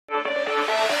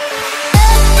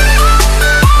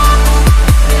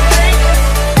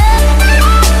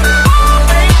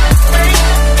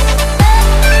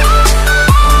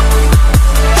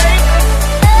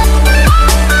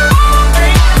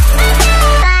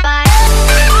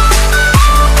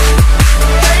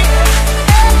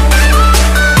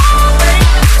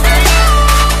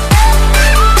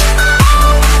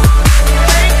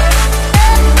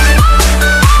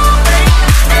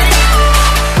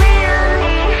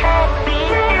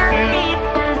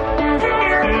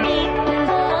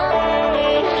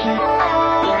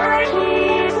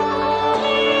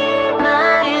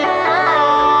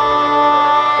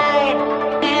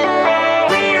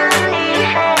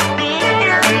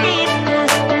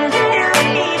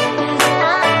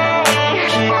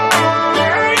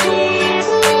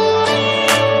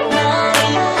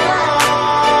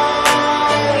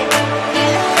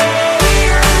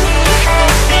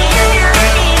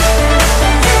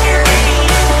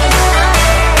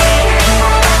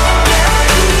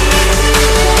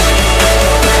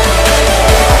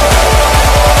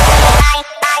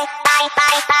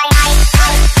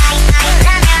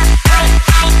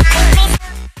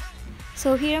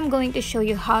So here I'm going to show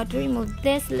you how to remove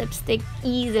this lipstick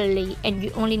easily, and you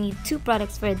only need 2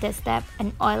 products for this step,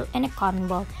 an oil and a cotton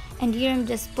ball. And here I'm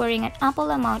just pouring an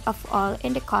ample amount of oil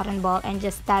in the cotton ball and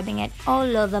just dabbing it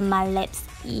all over my lips.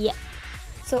 Yeah.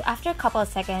 So after a couple of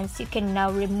seconds, you can now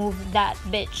remove that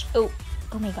bitch. Oh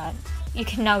my god. You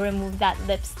can now remove that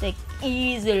lipstick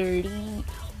easily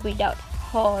without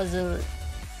hassle.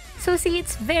 So see,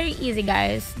 it's very easy,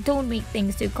 guys. Don't make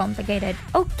things too complicated,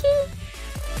 okay?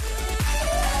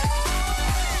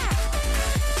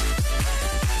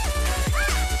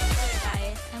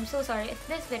 Guys, I'm so sorry if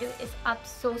this video is up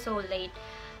so late.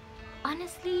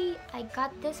 Honestly, I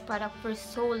got this product for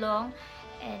so long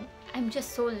and I'm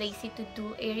just so lazy to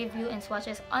do a review and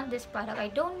swatches on this product. I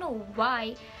don't know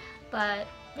why, but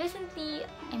recently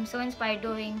I'm so inspired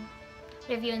doing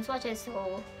review and swatches,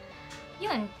 so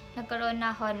yun, nagkaroon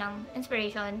na ako ng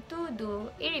inspiration to do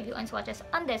a review and swatches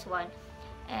on this one.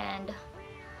 And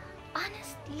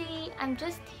honestly, I'm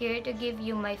just here to give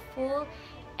you my full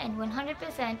and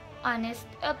 100% honest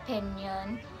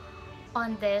opinion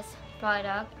on this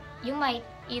product. You might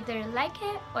either like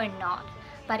it or not,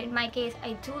 but in my case,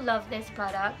 I do love this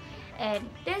product. And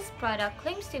this product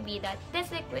claims to be that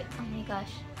this liquid, oh my gosh,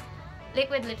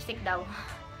 liquid lipstick daw.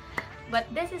 But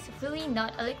this is really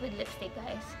not a liquid lipstick,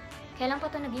 guys. Kailan pa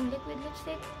ito naging liquid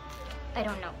lipstick? I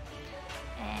don't know.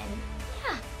 And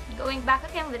yeah, going back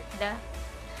again with the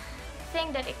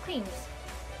thing that it claims.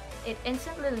 It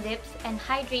instantly lifts and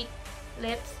hydrates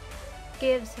lips,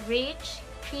 gives rich,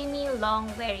 creamy,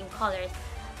 long-wearing colors.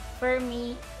 For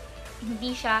me,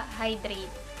 hindi siya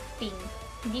hydrating.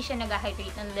 Hindi siya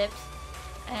nag-hydrate ng lips.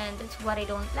 And that's what I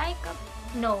don't like.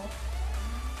 No.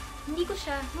 Hindi ko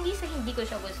siya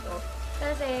gusto.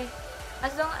 Kasi,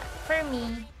 as long, for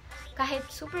me, kahit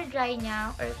super dry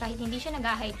niya or kahit hindi siya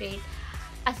nag-hydrate,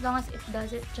 as long as it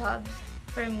does its jobs,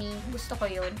 for me, gusto ko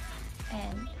yun.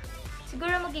 And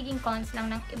siguro magiging cons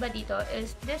lang ng iba dito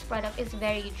is this product is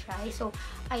very dry. So,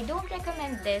 I don't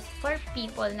recommend this for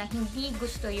people na hindi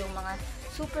gusto yung mga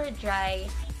super dry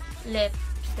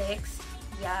lipsticks.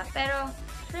 Yeah, pero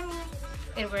for me,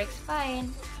 it works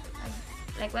fine.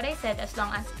 Like what I said, as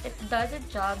long as it does its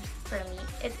jobs, for me,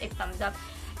 it's a thumbs up.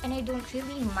 And I don't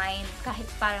really mind kahit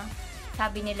parang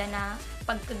sabi nila na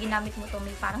pagka ginamit mo to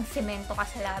may parang semento ka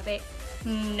sa labi.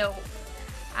 No,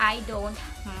 I don't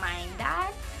mind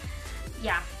that.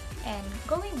 Yeah, and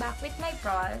going back with my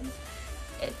prawns,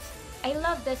 I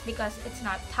love this because it's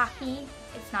not tacky,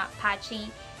 it's not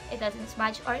patchy, it doesn't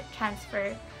smudge or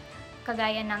transfer.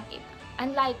 Kagaya ng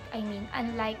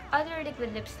unlike other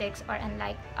liquid lipsticks or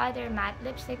unlike other matte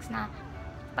lipsticks na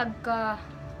pagka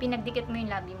pinagdikit mo yung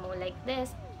labi mo like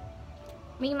this,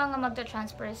 may mga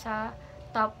magta-transfer sa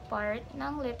top part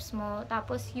ng lips mo,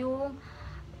 tapos yung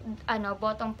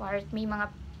bottom part may mga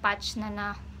patch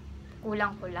na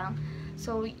kulang-kulang.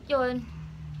 So yun,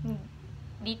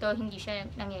 dito hindi siya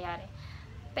nangyayari.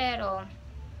 Pero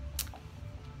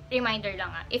reminder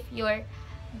lang if you're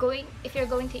going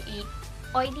to eat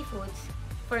oily foods,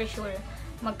 for sure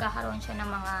magkakaroon siya ng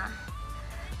mga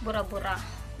bura-bura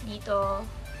dito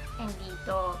and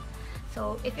dito.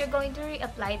 So, if you're going to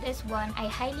reapply this one, I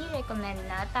highly recommend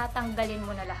na tatanggalin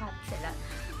mo na lahat sila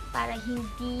para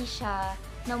hindi siya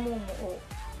namumuo.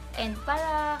 And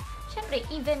para, syempre,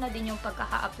 even na din yung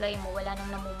pagkaka-apply mo, wala nang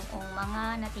namumuong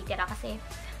mga natitira. Kasi,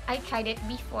 I tried it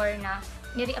before na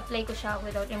nire-apply ko siya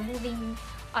without removing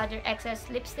other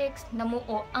excess lipsticks.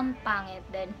 Namuo, ang pangit.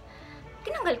 Then,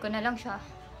 tinanggal ko na lang siya.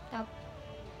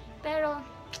 Pero,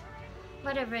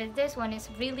 whatever, this one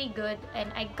is really good. And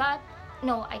I got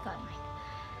mine.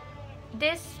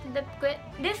 This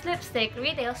lipstick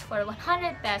retails for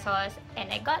 100 pesos and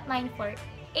I got mine for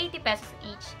 80 pesos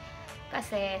each.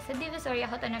 Kasi sa Divisoria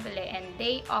ako ito nabili and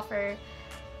they offer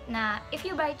na if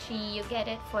you buy 3, you get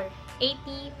it for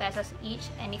 80 pesos each.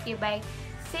 And if you buy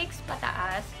 6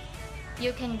 pataas,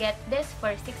 you can get this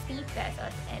for 60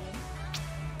 pesos. And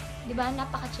diba,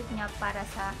 napaka-cheap niya para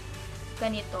sa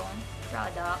ganitong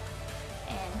product.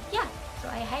 And yeah, so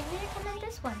I highly recommend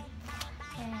this one.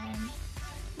 And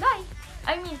bye!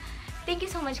 Thank you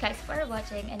so much guys for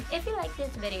watching, and if you like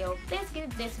this video, please give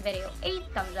this video a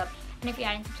thumbs up, and if you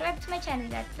aren't subscribed to my channel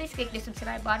yet, please click the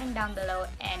subscribe button down below,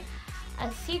 and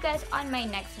I'll see you guys on my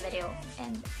next video.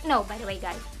 And no, by the way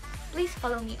guys, please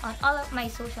follow me on all of my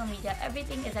social media.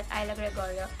 Everything is at Aila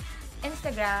Gregorio,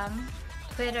 Instagram,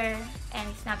 Twitter, and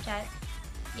Snapchat.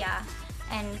 Yeah,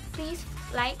 and please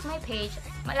like my page,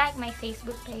 like my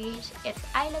Facebook page. It's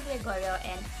Aila Gregorio,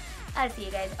 and I'll see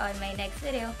you guys on my next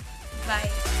video.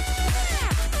 Bye!